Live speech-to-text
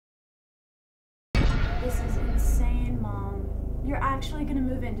This is insane, Mom. You're actually gonna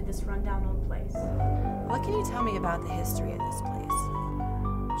move into this rundown old place. What can you tell me about the history of this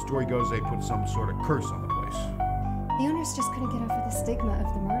place? Story goes they put some sort of curse on the place. The owners just couldn't get over the stigma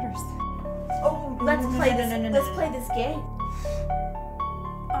of the murders. Oh, let's play this. Let's play this game.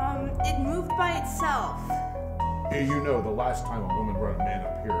 It moved by itself. Hey, you know, the last time a woman brought a man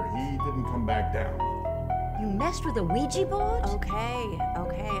up here, he didn't come back down. You messed with a Ouija board? Okay,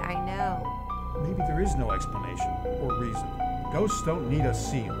 I know. Maybe there is no explanation or reason. Ghosts don't need a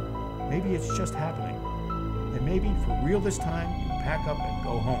seal. Maybe it's just happening. And maybe for real this time, you pack up and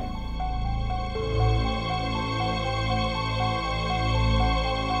go home.